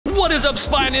What is up,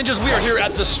 Spy Ninjas? We are here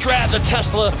at the Strat. The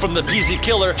Tesla from the PZ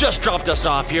Killer just dropped us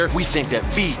off here. We think that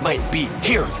V might be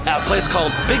here at a place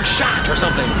called Big Shot or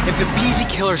something. If the PZ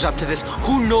Killer's up to this,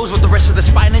 who knows what the rest of the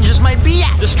Spy Ninjas might be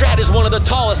at? The Strat is one of the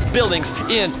tallest buildings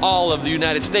in all of the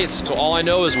United States. So all I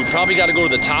know is we probably got to go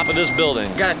to the top of this building.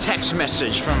 Got a text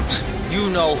message from you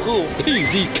know who.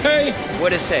 PZK.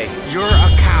 What'd it say? You're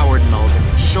a coward, Melvin.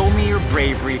 Show me your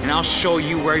bravery, and I'll show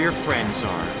you where your friends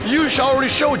are. You already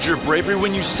showed your bravery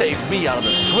when you saved me out of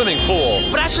the swimming pool.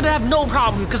 But I should have no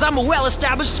problem, because I'm a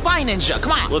well-established Spy Ninja.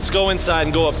 Come on. Let's go inside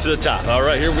and go up to the top. All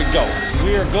right, here we go.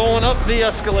 We are going up the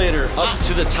escalator up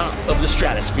to the top of the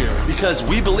stratosphere because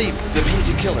we believe the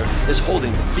PZ Killer is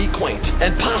holding V Quaint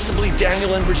and possibly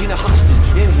Daniel and Regina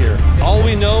hostage in here. All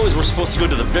we know is we're supposed to go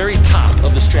to the very top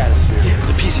of the stratosphere.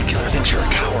 The PZ Killer thinks you're a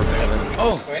coward, Evan.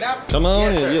 Oh, wait up. Come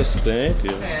on, yes, thank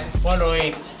you.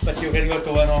 108, but you can go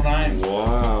to 109.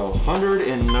 Wow,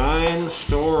 109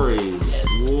 stories.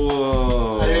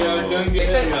 Whoa. Doing Big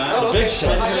shot. Big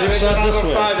shot this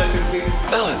way.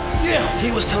 Ellen, yeah,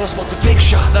 he was telling us about the big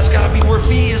shot. That's gotta be where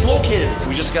V is located.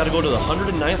 We just gotta go to the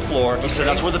 109th floor. He said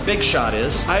that's where the big shot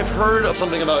is. I've heard of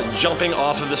something about jumping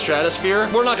off of the stratosphere.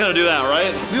 We're not gonna do that,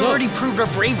 right? We already proved our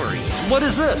bravery. What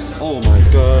is this? Oh my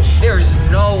gosh. There's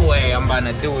no way I'm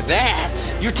gonna do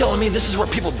that. You're telling me this is where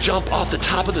people jump off the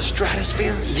top of the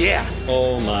stratosphere? Yeah.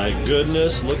 Oh my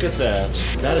goodness, look at that.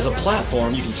 That is a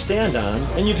platform you can stand on,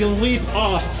 and you can leap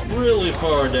off really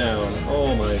far down.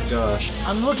 Oh my gosh.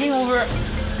 I'm looking over.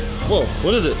 Whoa,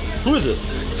 what is it? Who is it?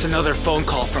 It's another phone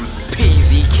call from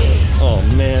PZK. Oh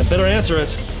man, better answer it.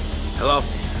 Hello?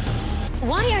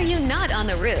 Why are you not on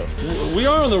the roof? We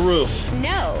are on the roof.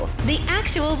 No, the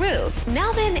actual roof.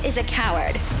 Melvin is a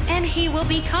coward, and he will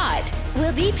be caught.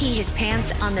 Will he pee his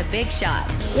pants on the big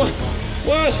shot? What?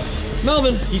 What?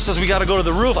 Melvin. He says we gotta go to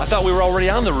the roof. I thought we were already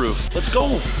on the roof. Let's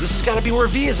go. This has gotta be where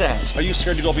V is at. Are you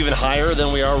scared to go up even higher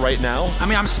than we are right now? I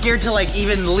mean, I'm scared to like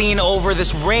even lean over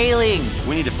this railing.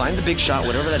 We need to find the big shot,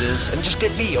 whatever that is, and just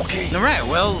get V, okay? All right,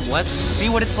 well, let's see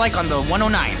what it's like on the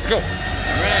 109. Go.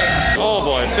 Oh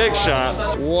boy, big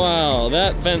shot. Wow,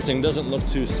 that fencing doesn't look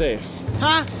too safe.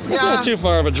 Huh? That's not too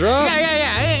far of a drop.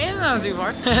 Yeah. It's not too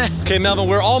far. Okay, Melvin,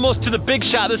 we're almost to the big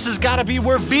shot. This has gotta be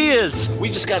where V is. We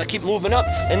just gotta keep moving up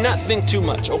and not think too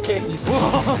much, okay?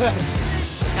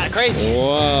 Kind of crazy.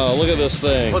 Wow, look at this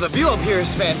thing. Well, the view up here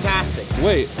is fantastic.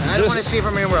 Wait, I don't want to see it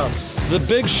from anywhere else. the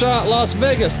big shot Las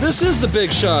Vegas. This is the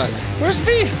big shot. Where's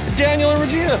V? Daniel and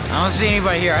Regina. I don't see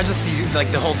anybody here. I just see like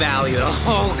the whole valley though.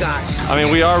 Oh gosh. I mean,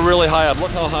 we are really high up.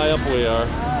 Look how high up we are.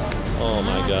 Oh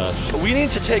my gosh. We need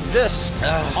to take this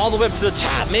all the way up to the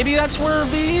top. Maybe that's where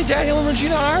V, Daniel, and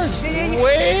Regina are.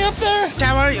 Way up there.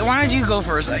 Dad, why don't you go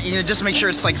first? Just to make sure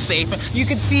it's like safe. You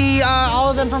can see all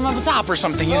of them from up the top or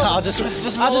something. You know, I'll just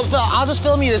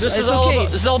film you this. This it's is all okay.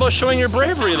 about, this is all about showing your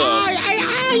bravery, though.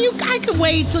 I could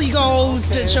wait till you go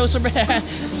to show some. Go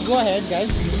ahead, guys.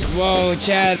 Whoa,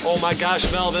 Chad. Oh my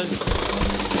gosh, Melvin.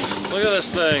 Look at this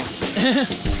thing.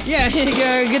 Yeah,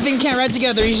 good thing you can't ride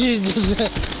together. You should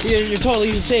just, you're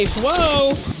totally safe.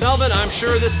 Whoa! Melvin, I'm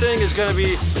sure this thing is gonna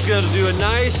do a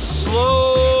nice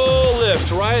slow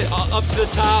lift, right? Up to the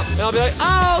top. And I'll be like,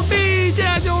 oh, me,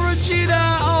 Daniel,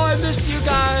 Regina. Oh, I missed you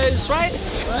guys, right?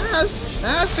 I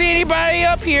don't see anybody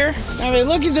up here. I mean,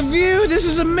 look at the view. This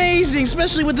is amazing,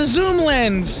 especially with the zoom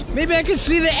lens. Maybe I can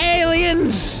see the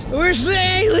aliens. Where's the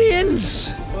aliens?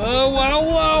 Whoa,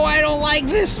 I don't like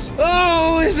this.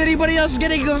 Oh, is anybody else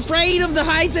getting afraid of the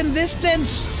heights and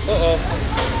distance?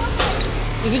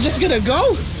 Is it just gonna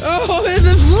go? Oh, it's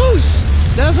loose.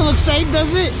 That doesn't look safe,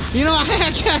 does it? You know, I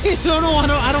don't want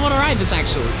to ride this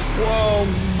actually. Whoa.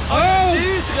 Oh,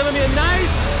 see, it's gonna be a nice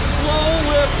slow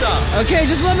lift up. Okay,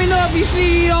 just let me know if you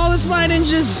see all the Spy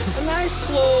Ninjas. A nice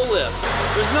slow lift.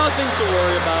 There's nothing to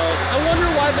worry about. I wonder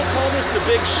why they call this the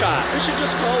big shot. We should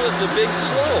just call it the big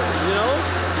slow, you know?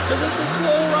 Because it's a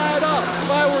slow ride up.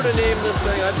 If I were to name this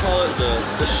thing, I'd call it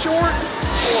the short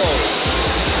slow.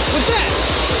 What's that?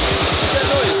 What's that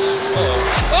noise?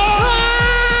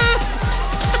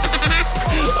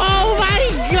 Oh my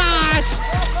gosh!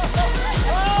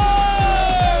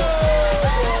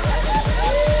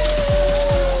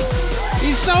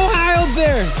 He's so high up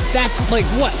there. That's like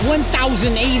what,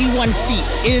 1,081 feet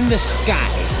in the sky.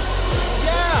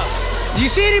 Yeah. Do you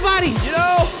see anybody? You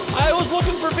know, I was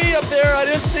looking for V up there. I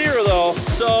didn't see her though.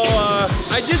 So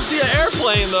I did see an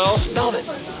airplane though. Melvin,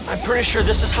 I'm pretty sure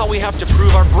this is how we have to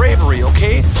prove our bravery,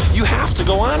 okay? You have to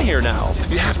go on here now.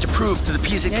 You have to prove to the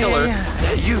PZ Killer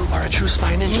that you are a true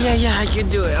Spy Ninja. Yeah, I can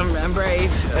do it. I'm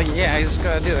brave. Yeah, I just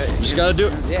gotta do it. You just gotta do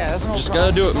it. Yeah, that's no Just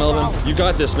problem. gotta do it, Melvin. You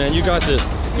got this, man. You got this.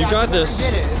 You got this. I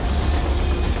did it.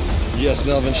 Yes,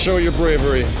 Melvin, show your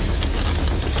bravery.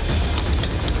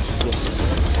 Yes.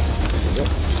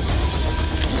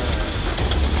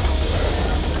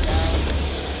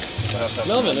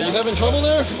 Melvin, are you having trouble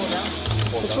there?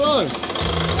 What's wrong?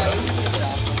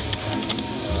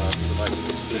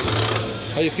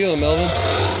 How you feeling, Melvin?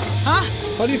 Huh?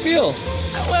 How do you feel?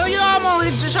 Well, you know, I'm only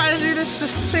trying to do this to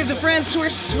save the friends. Where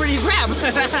do you grab?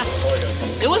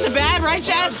 It wasn't bad, right,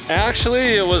 Chad?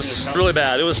 Actually, it was really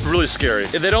bad. It was really scary.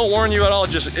 If they don't warn you at all, it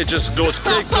just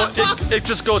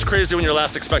goes crazy when you're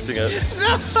last expecting it. You're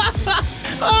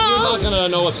not gonna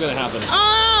know what's gonna happen.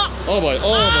 Oh boy,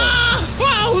 oh boy.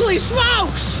 Holy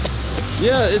smokes!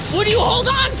 Yeah, it's What do you hold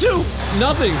on to?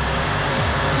 nothing.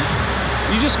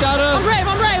 You just gotta... I'm brave,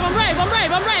 I'm brave, I'm brave, I'm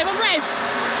brave, I'm brave, I'm brave.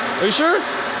 Are you sure?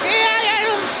 Yeah.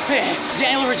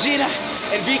 Daniel, Regina,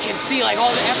 and V can see like all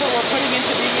the effort we're putting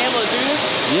into being able to do this.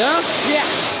 Yeah? Yeah,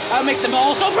 I'll make them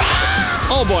all so proud.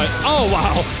 Oh boy, oh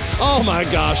wow. Oh my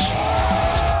gosh.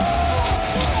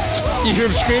 You hear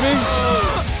him screaming?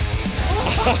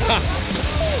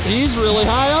 He's really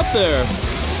high up there.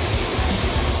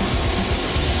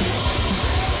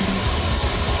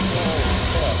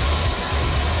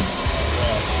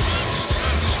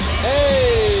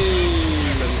 Hey!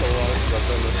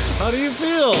 How do you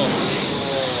feel?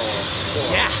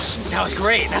 Yeah, that was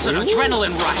great. That's an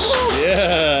adrenaline rush.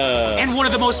 Yeah. And one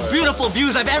of the most beautiful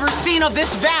views I've ever seen of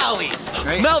this valley.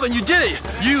 Right? Melvin, you did it.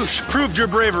 You proved your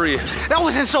bravery. That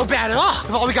wasn't so bad at all.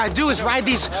 If all we gotta do is ride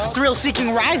these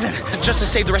thrill-seeking rides and just to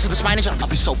save the rest of the spinach, I'll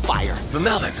be so fire. But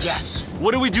Melvin, Yes.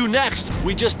 what do we do next?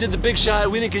 We just did the big shot.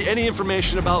 We didn't get any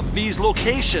information about V's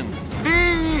location.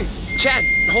 V! Chad,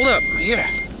 hold up. Here.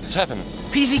 What's happening?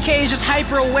 PZK is just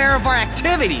hyper aware of our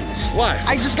activities. Why?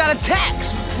 I just got a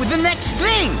text with the next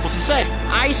thing. What's it say?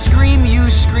 I scream, you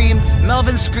scream.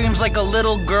 Melvin screams like a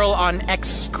little girl on X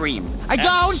Scream. I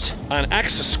don't. On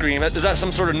X Scream. Is that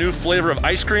some sort of new flavor of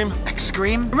ice cream? X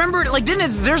Scream? Remember, like,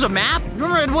 didn't it? There's a map.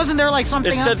 Remember, it wasn't there like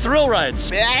something? It said thrill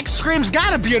rides. X Scream's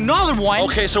gotta be another one.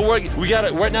 Okay, so we got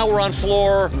it. Right now we're on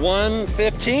floor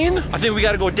 115. I think we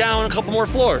got to go down a couple more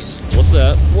floors. What's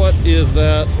that? What is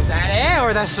that? Is that it,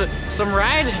 or that's some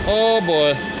ride? Oh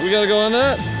boy, we gotta go on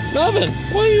that? Melvin,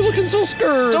 why are you looking so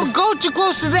scared? Don't go too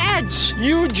close to the edge.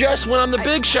 You just went on the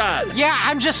big shot. Yeah,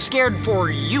 I'm just scared for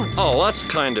you. Oh, well, that's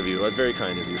kind of you. That's very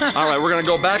kind of you. All right, we're gonna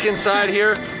go back inside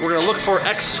here. We're gonna look for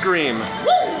X Scream.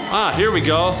 Ah, here we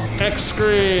go. X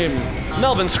Scream.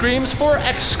 Melvin screams for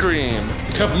X Scream.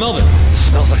 Captain Melvin. It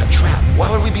smells like a trap. Why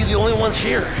would we be the only ones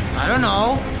here? I don't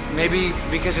know. Maybe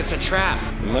because it's a trap.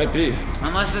 It might be.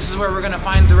 Unless this is where we're gonna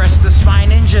find the rest of the spy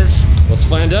ninjas. Let's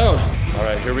find out. All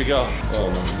right, here we go.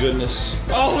 Oh my goodness.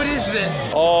 Oh, what is this?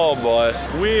 Oh boy,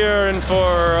 we are in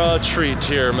for a treat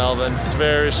here, Melvin. It's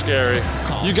very scary.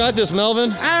 You got this,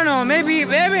 Melvin? I don't know. Maybe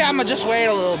I'ma just wait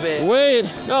a little bit. Wait.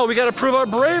 No, we gotta prove our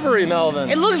bravery, Melvin.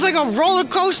 It looks like a roller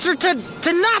coaster to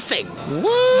nothing.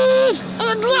 What?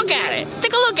 Look at it.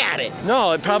 Take a look at it.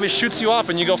 No, it probably shoots you off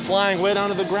and you go flying way down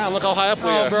to the ground. Look how high up we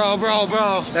are.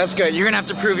 Bro. That's good. You're gonna have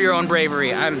to prove your own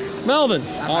bravery. Melvin.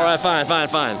 All right, fine.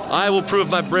 I will prove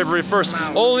my bravery first.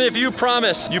 Only if you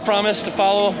promise. You promise to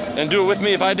follow and do it with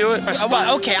me if I do it?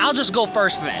 Well, okay, I'll just go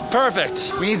first then.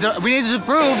 Perfect. We need to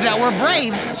prove that we're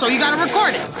brave, so you gotta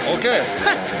record it. Okay.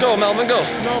 Go, Melvin, go.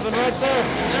 Melvin, right there.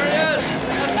 There he is.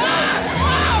 Let's go.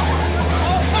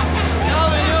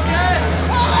 Melvin, you okay?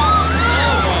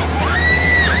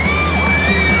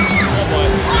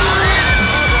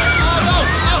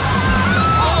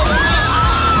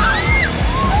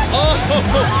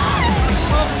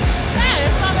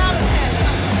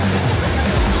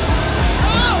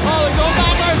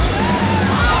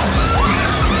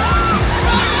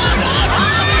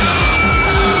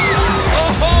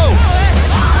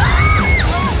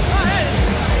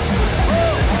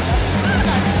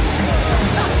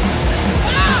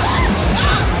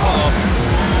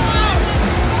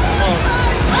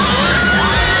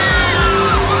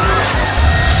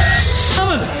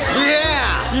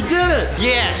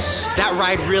 Yes, that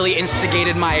ride really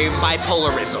instigated my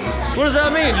bipolarism. What does that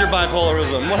mean, your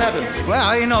bipolarism? What happened?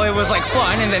 Well, you know, it was like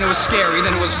fun, and then it was scary,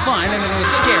 then it was fun, and then it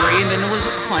was scary, and then it was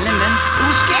fun, and then it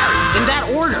was scary. In that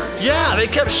order. Yeah, they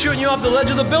kept shooting you off the ledge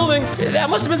of the building. That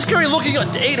must have been scary looking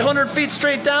at 800 feet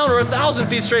straight down or 1,000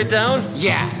 feet straight down.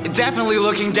 Yeah, definitely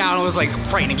looking down was like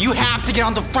frightening. You have to get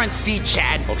on the front seat,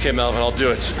 Chad. Okay, Melvin, I'll do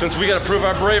it. Since we gotta prove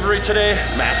our bravery today,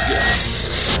 mask it.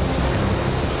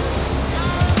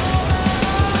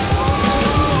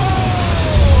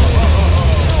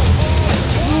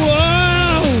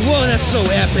 Whoa, that's so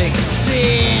epic.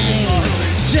 Damn.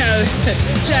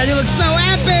 Chad, you look so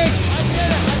epic.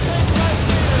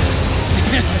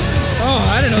 Oh,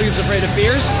 I didn't know he was afraid of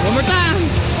fears. One more time.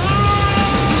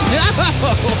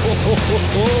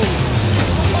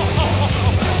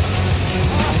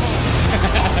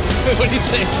 What do you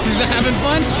say? He's not having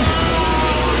fun?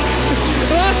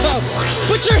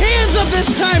 Put your hands up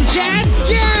this time, Chad!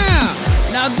 Yeah!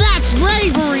 Now that's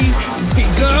bravery! Here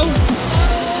you go!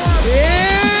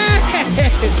 Yeah!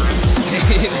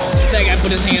 That guy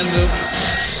put his hands up.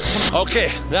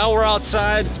 Okay, now we're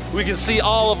outside. We can see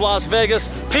all of Las Vegas.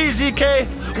 PZK,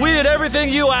 we did everything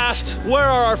you asked. Where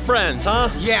are our friends, huh?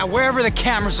 Yeah, wherever the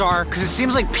cameras are, because it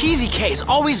seems like PZK is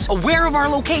always aware of our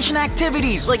location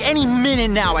activities. Like any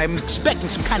minute now, I'm expecting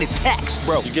some kind of text,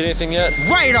 bro. You get anything yet?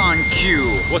 Right on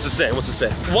cue. What's it say? What's it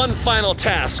say? One final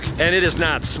task, and it is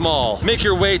not small. Make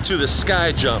your way to the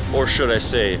sky jump, or should I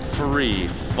say, free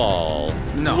fall.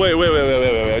 No. Wait.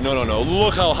 No.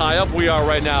 Look how high up we are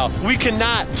right now. We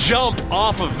cannot jump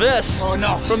off of this. Oh,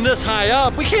 no. From this high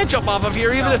up. We can't jump off of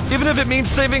here, even if it means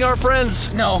saving our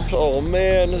friends. No. Oh,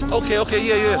 man. Okay,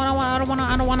 yeah. I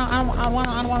don't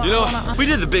wanna. You know, we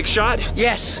did the big shot.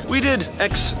 Yes. We did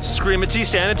Excreamity,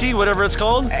 Sanity, whatever it's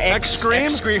called. Excream.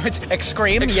 Excream, yes.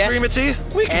 Excreamity.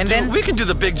 We can do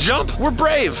the big jump. We're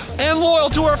brave and loyal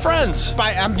to our friends.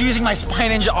 I'm using my Spy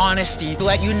Ninja honesty to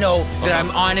let you know that I'm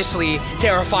honestly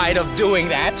terrified of doing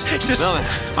that. No,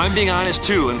 I'm being honest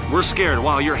too, and we're scared.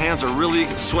 Wow, your hands are really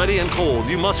sweaty and cold.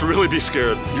 You must really be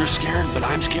scared. You're scared, but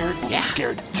I'm scared. We're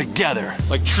scared together,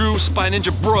 like true Spy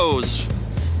Ninja bros.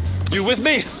 You with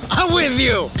me? I'm with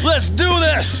you. Let's do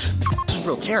this. This is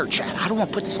real terror, Chad. I don't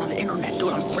want to put this on the internet,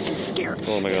 dude. I'm freaking scared.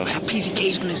 Oh my gosh. How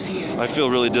PZK's gonna see it. I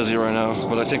feel really dizzy right now,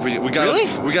 but I think we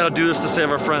gotta do this to save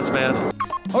our friends, man.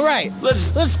 All right, Let's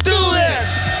do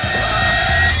this.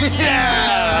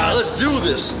 Yeah, let's do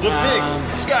this. The big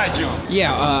sky jump.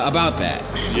 Yeah, about that.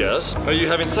 Yes. Are you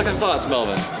having second thoughts,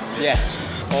 Melvin? Yes.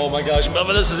 Oh my gosh,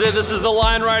 Melvin, this is it. This is the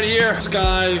line right here.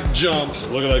 Sky jump.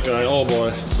 Look at that guy. Oh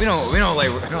boy. We don't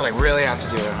really have to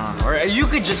do it, huh? Or you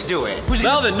could just do it.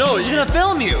 Melvin, no, Who's gonna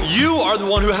film you? You are the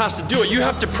one who has to do it. You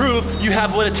have to prove you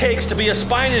have what it takes to be a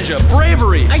Spy Ninja.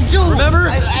 Bravery. I do. Remember?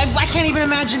 I can't even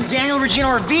imagine Daniel, Regina,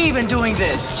 or V even doing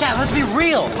this. Chad, let's be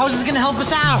real. How is this gonna help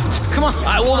us out? Come on.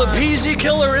 Well, the PZ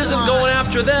killer isn't going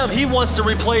after them. He wants to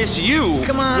replace you with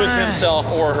himself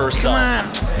or herself. Come on.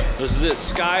 This is it.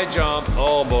 Sky jump.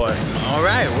 Oh boy. All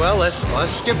right. Well, let's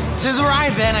skip to the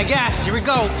ride then. I guess. Here we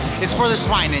go. It's for the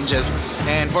Spy Ninjas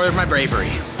and for my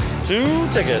bravery. 2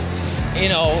 tickets. You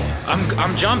know,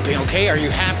 I'm jumping. Okay. Are you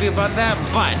happy about that?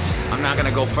 But I'm not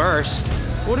gonna go first.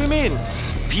 What do you mean?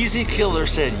 PZ Killer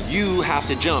said you have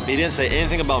to jump. He didn't say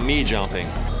anything about me jumping.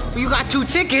 Well, you got 2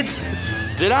 tickets.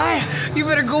 Did I? You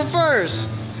better go first.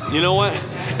 You know what?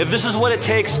 If this is what it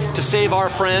takes to save our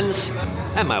friends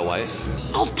and my wife,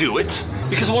 I'll do it.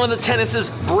 Because one of the tenets is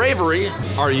bravery.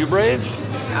 Are you brave?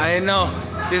 I know.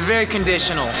 It's very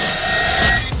conditional.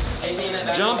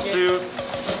 Jumpsuit.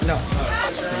 No.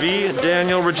 V,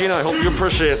 Daniel, Regina, I hope you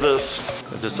appreciate this.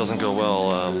 If this doesn't go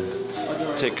well,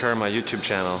 take care of my YouTube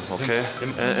channel, okay?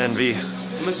 And V,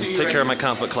 take care of my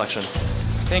comic book collection.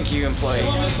 Thank you, employee,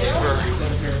 for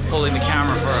holding the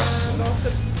camera for us.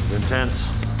 It's intense.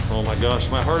 Oh my gosh,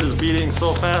 my heart is beating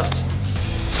so fast.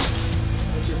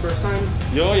 This your first time?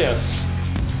 Oh yes.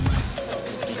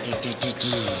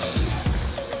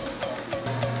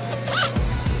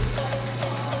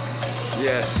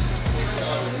 Yes.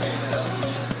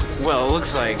 Well, it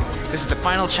looks like this is the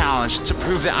final challenge to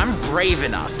prove that I'm brave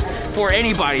enough for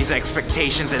anybody's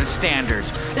expectations and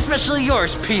standards, especially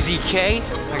yours, PZK.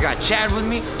 I got Chad with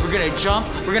me. We're gonna jump.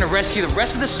 We're gonna rescue the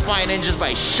rest of the Spy Ninjas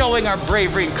by showing our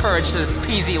bravery and courage to this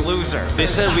PZ loser. They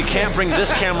said we can't bring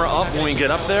this camera up when we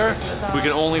get up there. We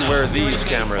can only wear these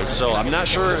cameras. So I'm not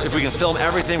sure if we can film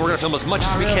everything. We're gonna film as much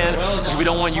as we can because we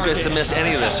don't want you guys to miss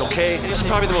any of this, okay? This is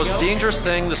probably the most dangerous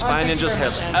thing the Spy Ninjas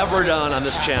have ever done on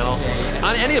this channel.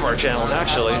 On any of our channels,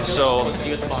 actually. So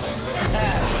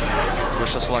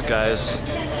wish us luck, guys.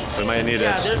 We might need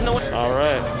it. All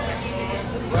right.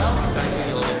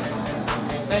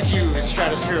 Thank you,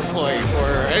 Stratosphere employee,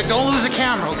 for don't lose the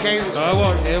camera, okay? I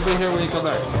won't. It'll be here when you come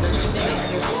back.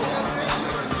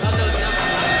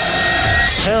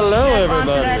 Hello,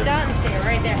 everybody. Stay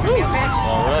right there for me, okay?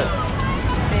 All right.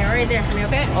 Stay right there for me,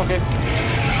 okay? Okay.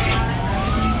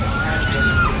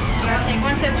 You gotta take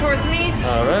one step towards me.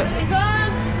 All right. Keep on.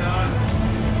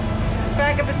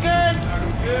 Back up is good.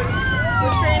 Go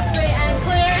straight, and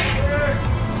clear.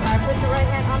 Put your right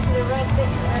hand onto the right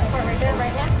part right there,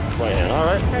 right hand. Right hand. All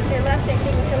right. Press your left, take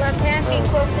with your left hand, feet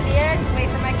close to the edge. Wait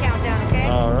for my countdown, okay?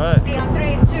 All right. Be on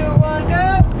 3, 2, 1,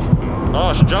 go. Oh,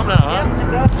 I should jump now, huh? Yep,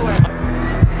 just go for it.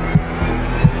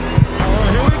 Oh,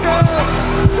 here we go.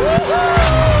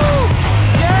 Woohoo!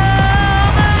 Yeah!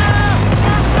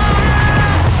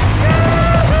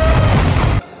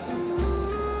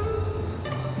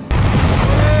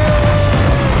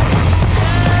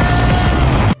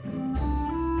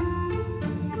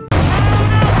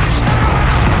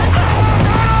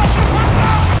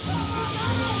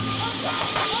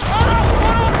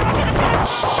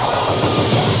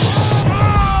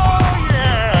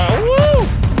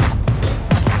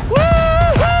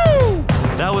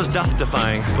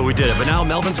 did it, but now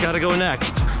Melvin's got to go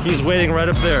next. He's waiting right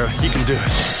up there. He can do it.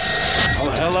 Oh,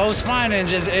 hello, Spy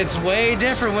Ninjas. It's way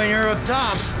different when you're up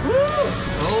top. Woo!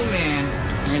 Oh, man.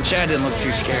 I mean, Chad didn't look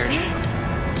too scared.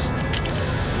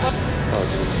 Oh,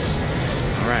 jeez.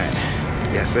 All right.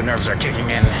 Yes, the nerves are kicking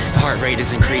in. The heart rate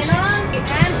is increasing.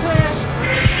 And clear.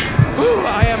 Woo,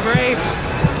 I am brave.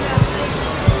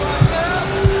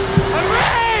 I'm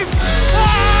brave!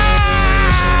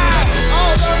 Ah!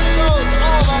 Oh, there he goes.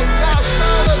 Oh, my gosh,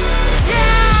 Melvin. Yeah!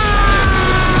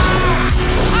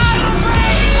 I'm a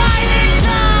brave Spy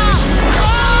Ninja!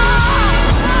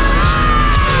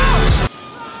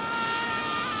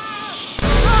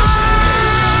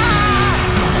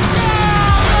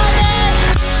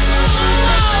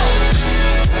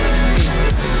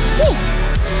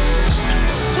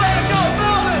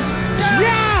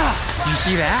 You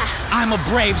see that? I'm a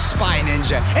brave Spy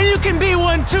Ninja, and you can be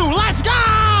one too. Let's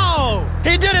go!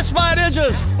 He did it, Spy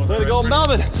Ninjas! Way to go,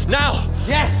 Melvin. Now,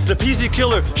 Yes. the PZ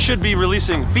Killer should be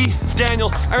releasing V,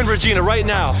 Daniel, and Regina right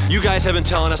now. You guys have been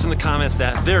telling us in the comments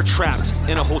that they're trapped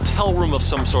in a hotel room of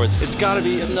some sorts. It's gotta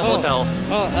be in the hotel.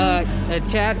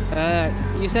 Chad,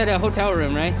 you said a hotel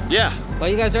room, right? Yeah. While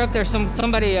you guys are up there,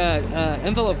 somebody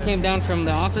envelope came down from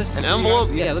the office. An envelope?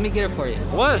 Yeah, let me get it for you.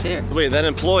 What? Here. Wait, that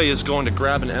employee is going to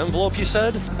grab an envelope, he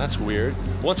said? That's weird.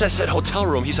 Once I said hotel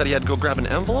room, he said he had to go grab an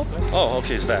envelope? Oh,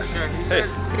 okay, he's back. Hey.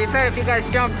 He said if you guys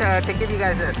jumped to give you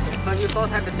guys this, but you both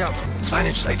had to jump. Spy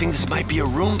Ninjas, I think this might be a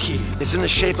room key. It's in the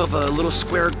shape of a little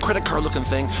square credit card looking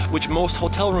thing, which most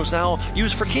hotel rooms now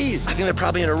use for keys. I think they're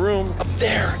probably in a room up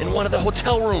there in one of the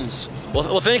hotel rooms.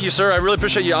 Well, thank you, sir. I really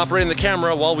appreciate you operating the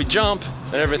camera while we jump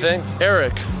and everything.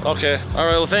 Eric. Okay. All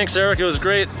right, well, thanks, Eric. It was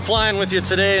great flying with you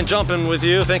today and jumping with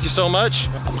you. Thank you so much.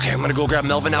 Okay, I'm gonna go grab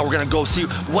Melvin now. We're gonna go see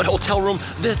what hotel room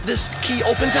this key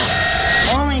opens up.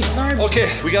 Okay,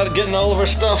 we gotta get all of our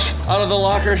stuff out of the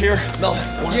locker here. Melvin,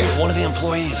 one of the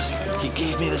employees, he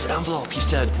gave me this envelope. He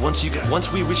said once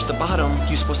we reach the bottom,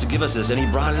 he's supposed to give us this, and he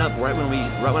brought it up right when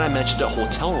I mentioned a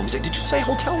hotel room. He's like, did you say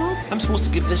hotel room? I'm supposed to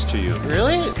give this to you.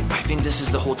 Really? I think this is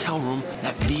the hotel room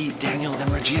that V, Daniel, and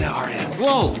Regina are in.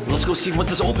 Whoa. Let's go see what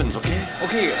this opens, okay?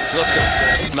 Okay. Let's go.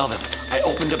 Melvin, I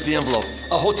opened up the envelope.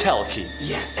 A hotel key.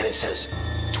 Yes. And it says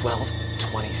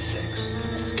 1226.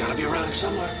 It's gotta be around here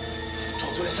somewhere.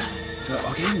 1227.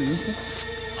 Okay, we missed it.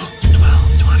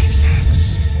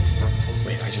 1226.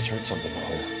 Wait, I just heard something. Oh,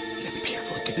 yeah, be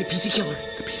careful. It could be PC Killer.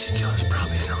 The PC Killer's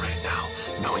probably in it right now.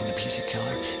 Knowing the PC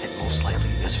Killer, it most likely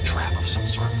is a trap of some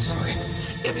sorts. Okay.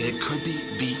 I mean, it could be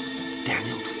V,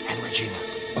 Daniel, and Regina.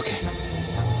 Okay.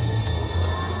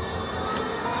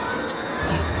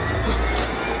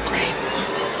 Great.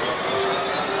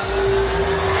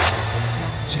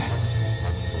 Chad.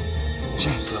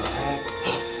 What the heck?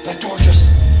 That door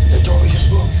we just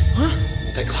moved. Huh?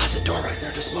 That closet door right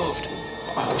there just moved.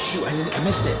 Oh shoot, I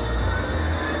missed it.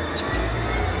 It's okay.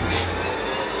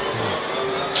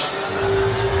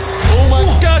 Oh my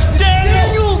gosh,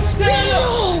 Daniel!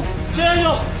 Daniel!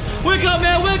 Wake up,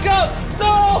 man, wake up!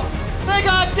 No! They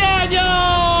got Daniel!